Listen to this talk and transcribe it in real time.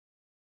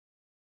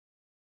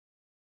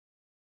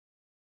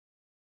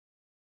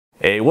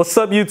Hey, what's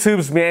up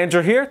YouTube's me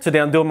Andrew here. Today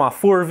I'm doing my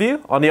full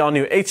review on the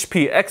all-new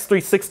HP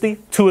X360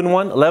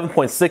 2-in-1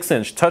 11.6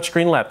 inch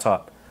touchscreen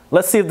laptop.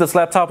 Let's see if this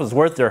laptop is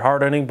worth your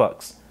hard-earning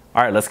bucks.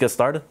 Alright, let's get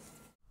started.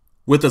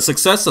 With the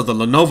success of the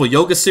Lenovo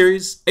Yoga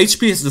series,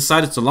 HP has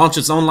decided to launch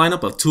its own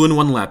lineup of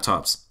 2-in-1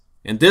 laptops.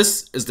 And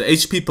this is the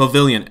HP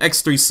Pavilion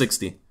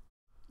X360.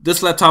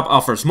 This laptop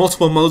offers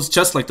multiple modes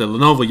just like the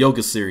Lenovo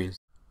Yoga series.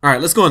 Alright,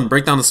 let's go ahead and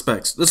break down the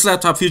specs. This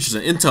laptop features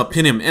an Intel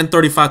Pavilion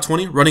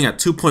n010dx running at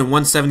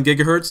 2.17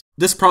 GHz.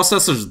 This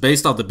processor is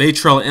based off the Bay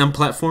Trail M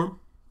platform.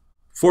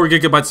 4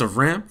 GB of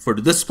RAM. For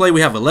the display,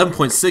 we have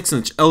 11.6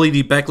 inch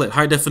LED backlit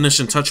high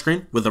definition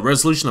touchscreen with a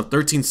resolution of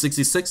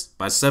 1366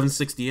 by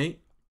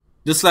 768.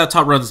 This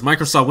laptop runs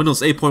Microsoft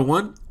Windows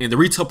 8.1 and the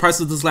retail price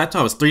of this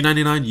laptop is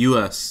 $399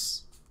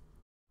 US.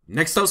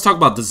 Next up, let's talk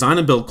about design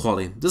and build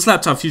quality. This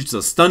laptop features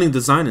a stunning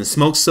design in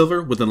smoke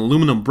silver with an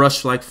aluminum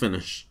brush-like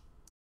finish.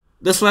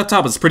 This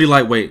laptop is pretty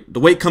lightweight.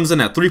 The weight comes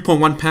in at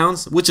 3.1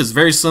 pounds, which is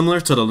very similar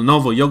to the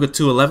Lenovo Yoga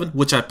 211,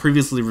 which I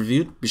previously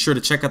reviewed. Be sure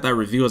to check out that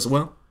review as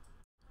well.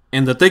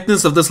 And the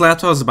thickness of this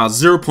laptop is about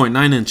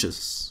 0.9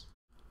 inches.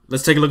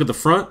 Let's take a look at the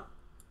front.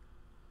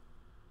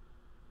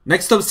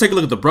 Next up, let's take a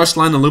look at the brushed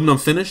line aluminum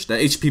finish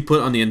that HP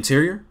put on the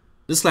interior.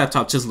 This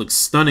laptop just looks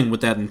stunning with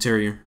that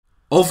interior.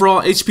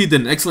 Overall, HP did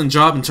an excellent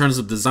job in terms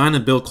of design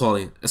and build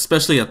quality,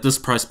 especially at this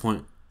price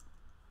point.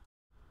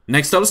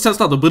 Next up, let's test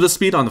out the boot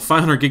speed on the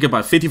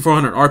 500GB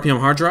 5400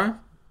 RPM hard drive.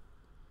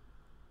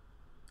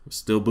 We're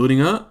still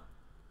booting up.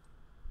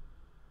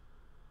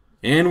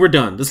 And we're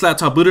done. This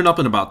laptop booted up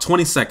in about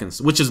 20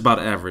 seconds, which is about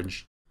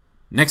average.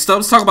 Next up,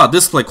 let's talk about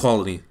display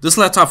quality. This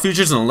laptop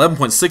features an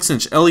 11.6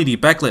 inch LED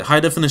backlit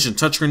high definition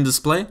touchscreen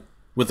display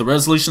with a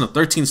resolution of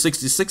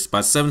 1366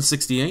 by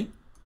 768.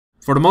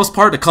 For the most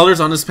part, the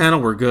colors on this panel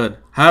were good.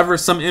 However,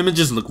 some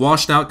images look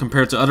washed out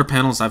compared to other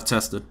panels I've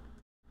tested.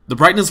 The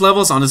brightness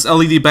levels on this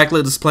LED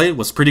backlit display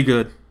was pretty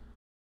good.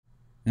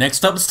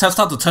 Next up, let's test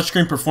out the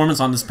touchscreen performance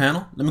on this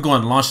panel. Let me go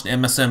ahead and launch the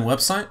MSN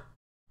website.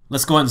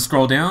 Let's go ahead and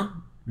scroll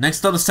down.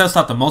 Next up, let's test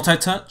out the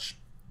multi-touch.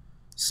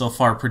 So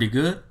far, pretty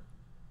good.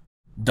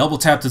 Double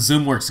tap to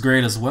zoom works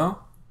great as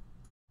well.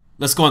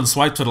 Let's go ahead and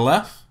swipe to the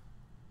left.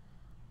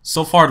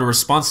 So far, the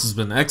response has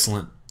been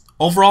excellent.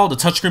 Overall, the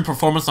touchscreen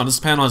performance on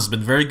this panel has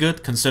been very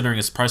good considering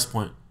its price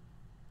point.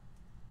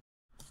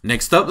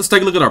 Next up, let's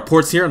take a look at our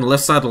ports here on the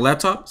left side of the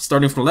laptop.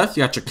 Starting from the left,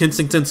 you got your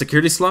Kensington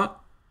security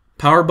slot,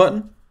 power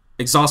button,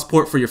 exhaust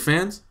port for your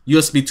fans,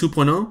 USB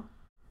 2.0,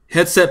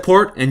 headset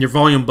port, and your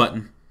volume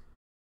button.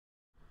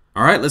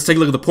 Alright, let's take a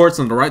look at the ports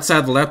on the right side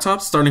of the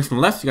laptop. Starting from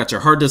the left, you got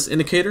your hard disk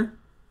indicator,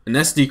 an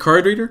SD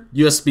card reader,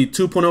 USB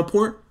 2.0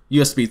 port,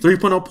 USB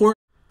 3.0 port,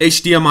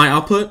 HDMI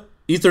output,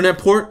 Ethernet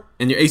port,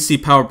 and your AC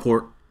power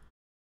port.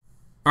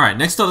 Alright,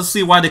 next up, let's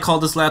see why they call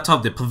this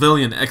laptop the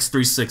Pavilion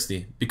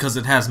X360. Because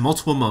it has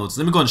multiple modes.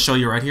 Let me go ahead and show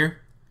you right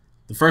here.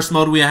 The first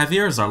mode we have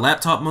here is our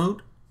laptop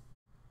mode.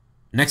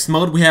 Next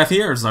mode we have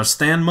here is our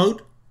stand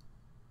mode.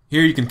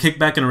 Here you can kick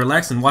back and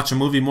relax and watch a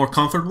movie more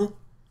comfortable.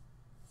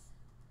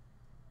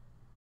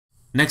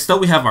 Next up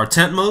we have our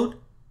tent mode.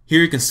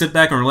 Here you can sit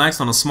back and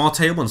relax on a small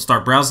table and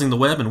start browsing the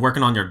web and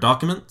working on your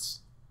documents.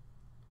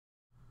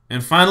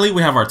 And finally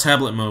we have our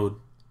tablet mode.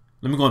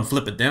 Let me go ahead and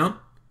flip it down.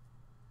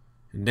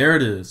 And there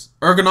it is.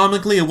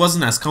 Ergonomically, it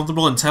wasn't as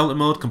comfortable in tablet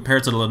mode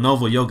compared to the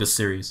Lenovo Yoga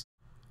series.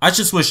 I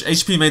just wish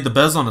HP made the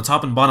bezel on the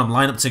top and bottom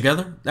line up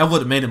together. That would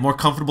have made it more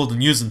comfortable to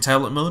use in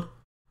tablet mode.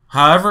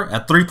 However,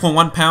 at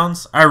 3.1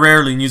 pounds, I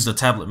rarely use the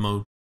tablet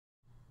mode.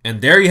 And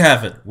there you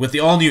have it. With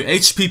the all-new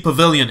HP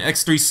Pavilion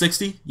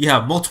X360, you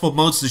have multiple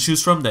modes to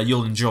choose from that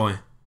you'll enjoy.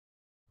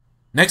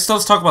 Next,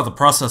 let's talk about the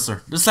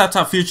processor. This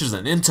laptop features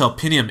an Intel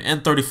Pavilion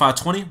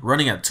n010dx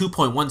running at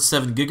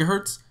 2.17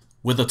 GHz.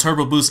 With a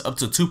turbo boost up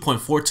to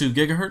 2.42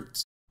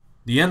 GHz.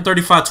 The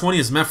n010dx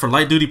is meant for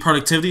light-duty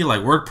productivity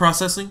like word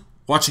processing,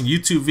 watching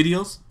YouTube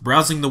videos,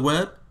 browsing the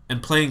web,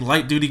 and playing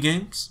light-duty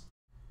games.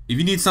 If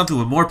you need something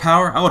with more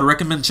power, I would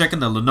recommend checking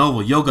the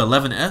Lenovo Yoga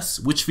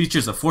 11S, which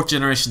features a 4th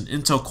generation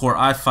Intel Core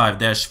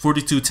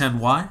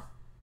i5-4210Y.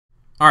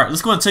 Alright,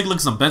 let's go ahead and take a look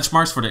at some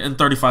benchmarks for the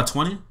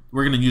n010dx.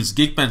 We're going to use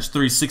Geekbench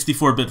 3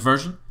 64-bit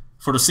version.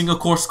 For the single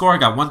core score, I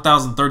got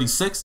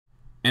 1036.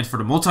 And for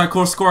the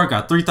multi-core score, I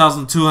got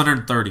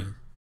 3230.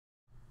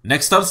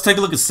 Next up, let's take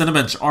a look at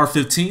Cinebench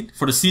R15.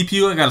 For the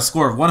CPU, I got a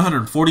score of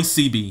 140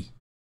 CB.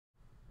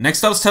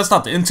 Next up, let's test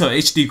out the Intel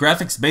HD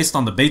graphics based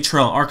on the Bay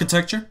Trail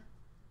architecture.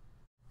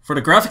 For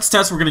the graphics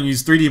test, we're going to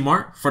use 3D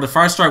Mark. For the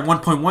Firestrike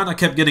 1.1, I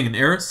kept getting an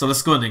error, so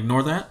let's go ahead and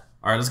ignore that.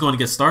 Alright, let's go ahead and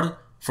get started.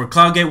 For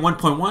CloudGate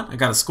 1.1, I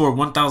got a score of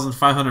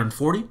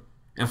 1540.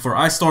 And for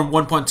iStorm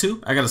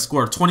 1.2, I got a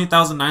score of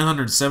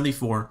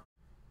 20,974.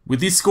 With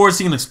these scores,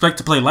 you can expect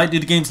to play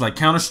light-duty games like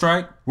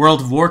Counter-Strike,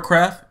 World of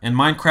Warcraft, and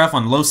Minecraft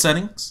on low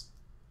settings.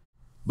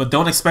 But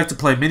don't expect to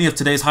play many of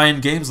today's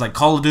high-end games like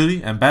Call of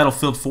Duty and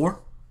Battlefield 4.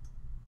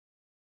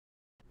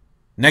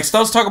 Next,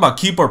 let's talk about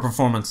keyboard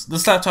performance.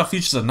 This laptop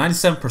features a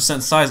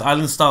 97% size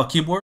island-style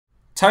keyboard.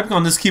 Typing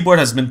on this keyboard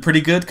has been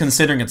pretty good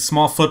considering its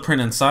small footprint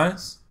and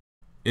size.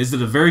 Is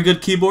it a very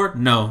good keyboard?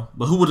 No,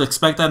 but who would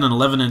expect that in an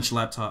 11-inch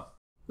laptop?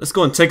 Let's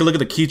go and take a look at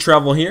the key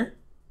travel here.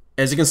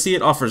 As you can see,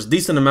 it offers a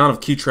decent amount of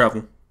key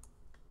travel.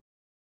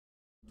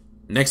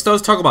 Next,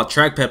 let's talk about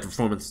trackpad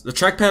performance. The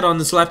trackpad on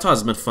this laptop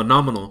has been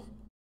phenomenal.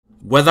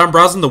 Whether I'm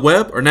browsing the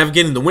web or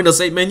navigating the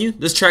Windows 8 menu,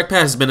 this trackpad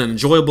has been an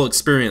enjoyable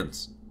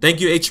experience. Thank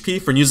you HP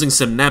for using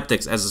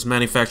Synaptics as its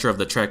manufacturer of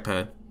the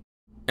trackpad.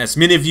 As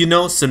many of you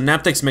know,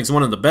 Synaptics makes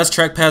one of the best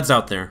trackpads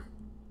out there.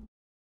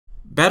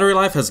 Battery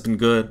life has been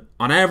good.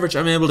 On average,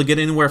 I'm able to get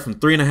anywhere from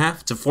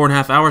 3.5 to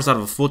 4.5 hours out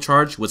of a full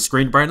charge with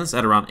screen brightness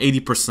at around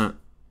 80%.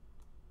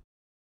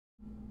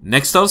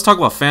 Next, let's talk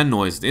about fan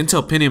noise. The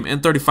Intel Pentium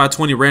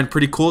N3520 ran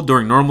pretty cool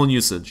during normal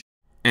usage.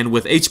 And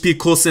with HP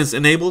CoolSense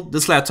enabled,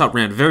 this laptop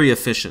ran very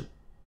efficient.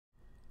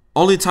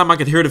 Only time I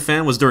could hear the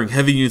fan was during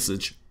heavy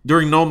usage.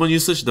 During normal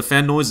usage, the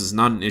fan noise is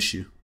not an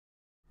issue.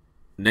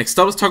 Next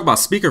up, let's talk about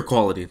speaker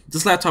quality.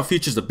 This laptop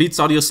features the Beats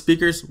Audio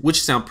speakers,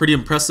 which sound pretty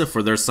impressive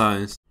for their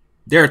size.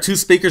 There are 2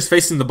 speakers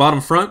facing the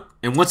bottom front,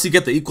 and once you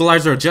get the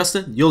equalizer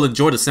adjusted, you'll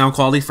enjoy the sound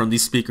quality from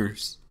these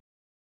speakers.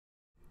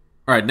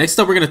 Alright, next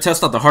up we're going to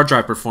test out the hard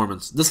drive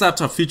performance. This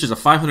laptop features a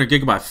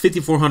 500GB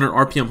 5400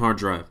 RPM hard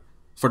drive.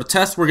 For the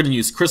test, we're going to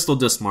use Crystal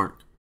Disk Mark.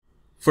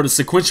 For the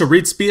sequential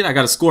read speed, I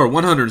got a score of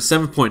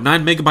 107.9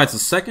 megabytes a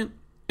second,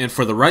 and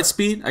for the write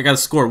speed, I got a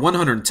score of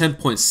 110.7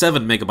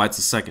 megabytes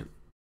a second.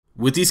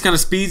 With these kind of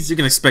speeds, you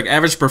can expect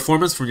average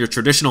performance from your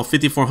traditional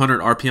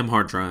 5400 RPM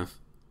hard drive.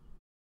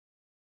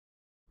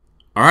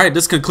 Alright,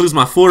 this concludes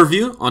my full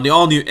review on the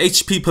all-new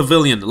HP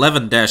Pavilion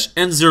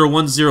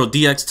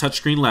 11-n010dx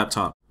touchscreen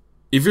laptop.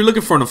 If you're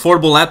looking for an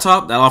affordable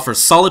laptop that offers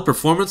solid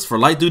performance for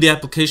light-duty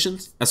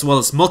applications, as well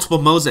as multiple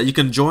modes that you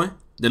can enjoy,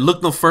 then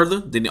look no further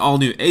than the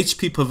all-new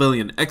HP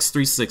Pavilion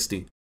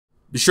X360.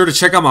 Be sure to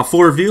check out my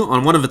full review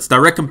on one of its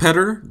direct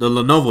competitor, the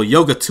Lenovo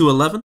Yoga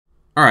 211.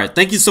 Alright,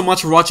 thank you so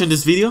much for watching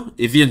this video.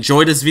 If you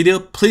enjoyed this video,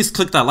 please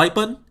click that like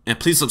button, and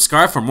please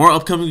subscribe for more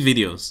upcoming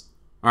videos.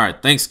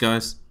 Alright, thanks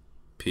guys.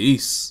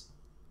 Peace.